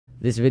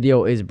This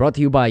video is brought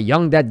to you by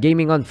Young Dad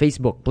Gaming on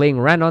Facebook, playing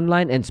RAN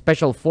Online and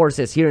Special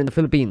Forces here in the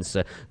Philippines.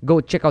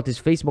 Go check out his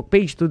Facebook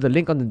page through the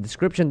link on the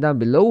description down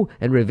below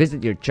and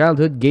revisit your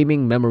childhood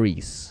gaming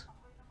memories.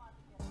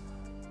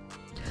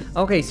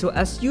 Okay, so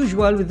as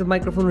usual with the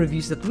microphone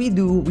reviews that we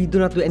do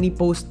not do any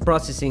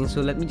post-processing,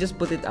 so let me just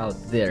put it out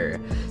there.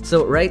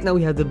 So right now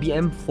we have the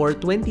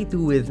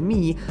BM422 with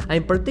me.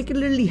 I'm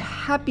particularly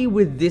happy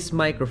with this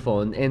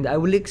microphone and I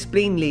will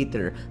explain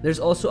later. There's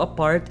also a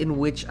part in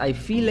which I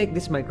feel like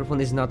this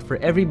microphone is not for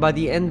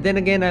everybody, and then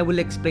again I will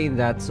explain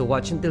that, so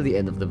watch until the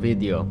end of the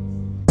video.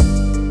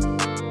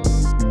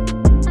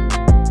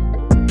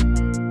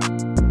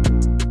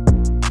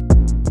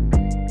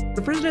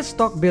 First, let's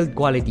talk build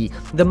quality.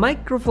 The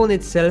microphone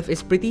itself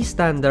is pretty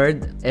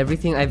standard,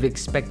 everything I've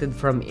expected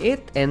from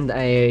it, and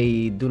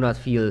I do not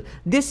feel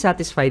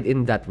dissatisfied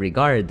in that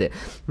regard.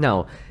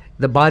 Now,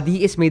 the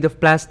body is made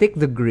of plastic,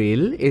 the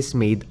grill is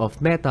made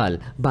of metal,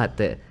 but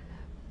the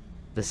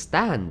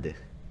stand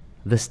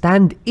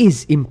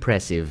is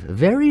impressive.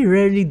 Very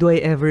rarely do I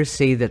ever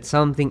say that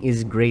something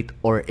is great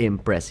or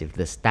impressive.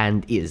 The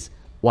stand is.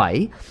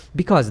 Why?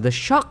 Because the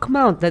shock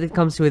mount that it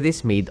comes with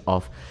is made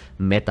of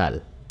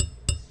metal.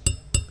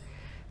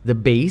 The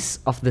base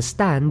of the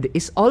stand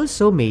is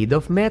also made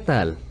of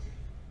metal.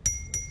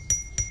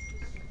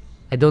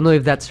 I don't know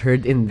if that's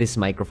heard in this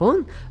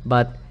microphone,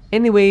 but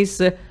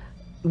anyways,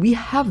 we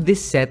have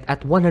this set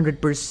at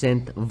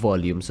 100%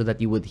 volume so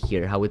that you would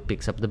hear how it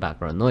picks up the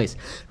background noise.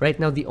 Right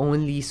now, the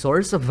only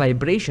source of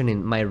vibration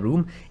in my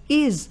room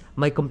is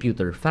my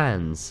computer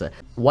fans.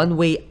 One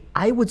way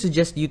I would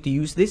suggest you to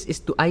use this is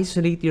to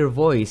isolate your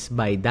voice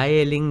by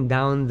dialing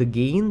down the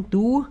gain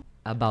to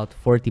about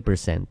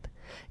 40%.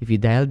 If you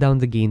dial down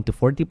the gain to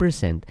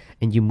 40%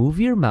 and you move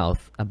your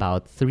mouth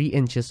about 3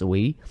 inches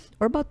away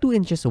or about 2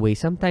 inches away,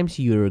 sometimes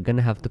you're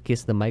gonna have to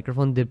kiss the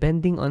microphone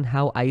depending on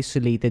how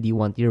isolated you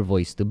want your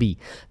voice to be.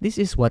 This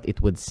is what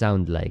it would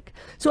sound like.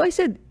 So I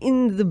said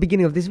in the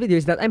beginning of this video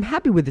is that I'm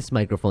happy with this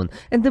microphone,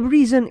 and the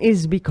reason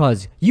is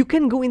because you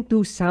can go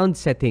into sound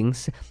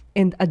settings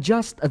and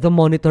adjust the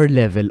monitor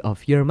level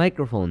of your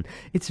microphone.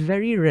 It's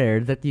very rare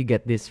that you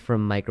get this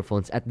from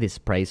microphones at this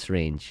price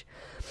range.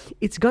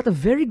 It's got a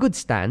very good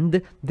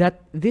stand,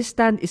 that this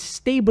stand is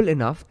stable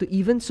enough to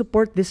even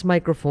support this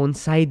microphone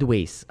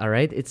sideways,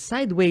 alright? It's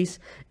sideways,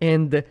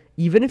 and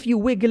even if you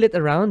wiggle it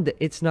around,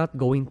 it's not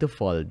going to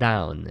fall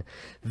down.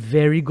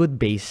 Very good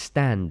base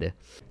stand.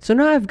 So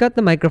now I've got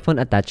the microphone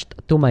attached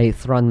to my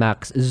Thron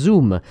Max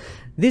Zoom.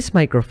 This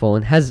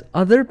microphone has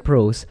other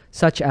pros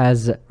such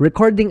as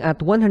recording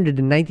at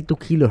 192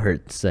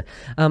 kilohertz.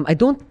 I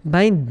don't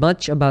mind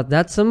much about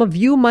that. Some of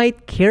you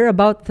might care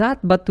about that,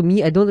 but to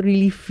me, I don't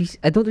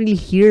really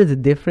hear the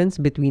difference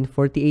between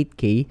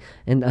 48K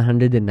and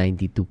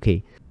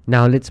 192K.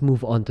 Now let's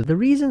move on to the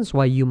reasons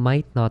why you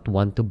might not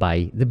want to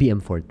buy the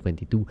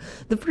BM422.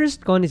 The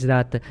first con is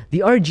that the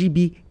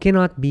RGB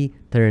cannot be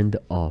turned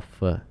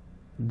off.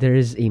 There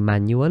is a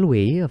manual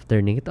way of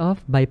turning it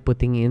off by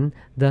putting in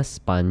the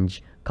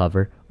sponge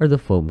cover or the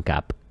foam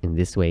cap. In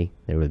this way,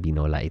 there will be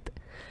no light.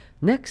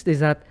 Next is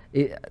that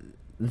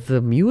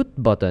the mute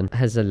button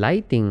has a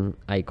lighting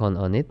icon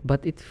on it,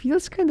 but it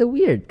feels kind of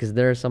weird because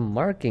there are some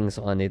markings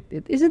on it.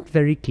 It isn't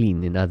very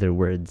clean, in other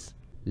words.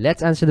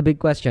 Let's answer the big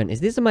question. Is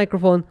this a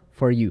microphone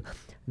for you?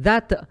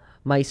 That,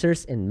 my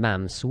sirs and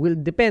ma'ams, will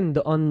depend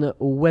on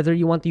whether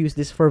you want to use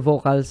this for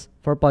vocals,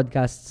 for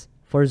podcasts,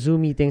 for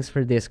Zoom meetings,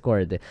 for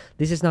Discord.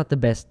 This is not the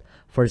best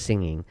for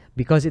singing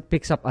because it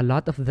picks up a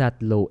lot of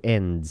that low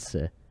ends.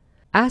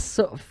 As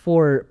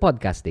for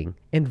podcasting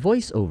and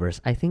voiceovers,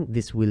 I think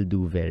this will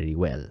do very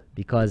well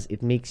because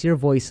it makes your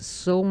voice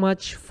so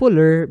much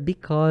fuller,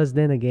 because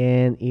then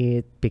again,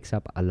 it picks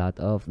up a lot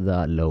of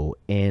the low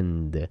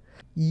end.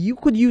 You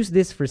could use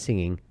this for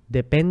singing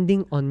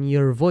depending on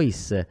your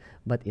voice,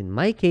 but in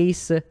my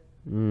case,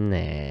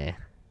 nah.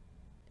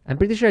 I'm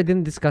pretty sure I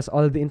didn't discuss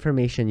all the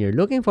information you're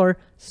looking for,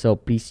 so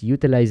please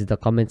utilize the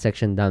comment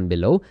section down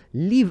below.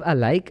 Leave a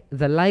like.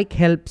 The like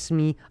helps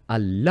me a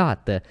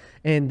lot.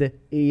 And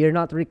you're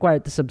not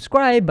required to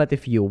subscribe, but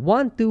if you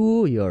want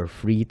to, you're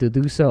free to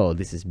do so.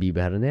 This is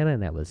Biboyharanero,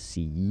 and I will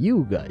see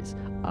you guys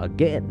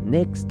again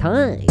next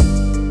time.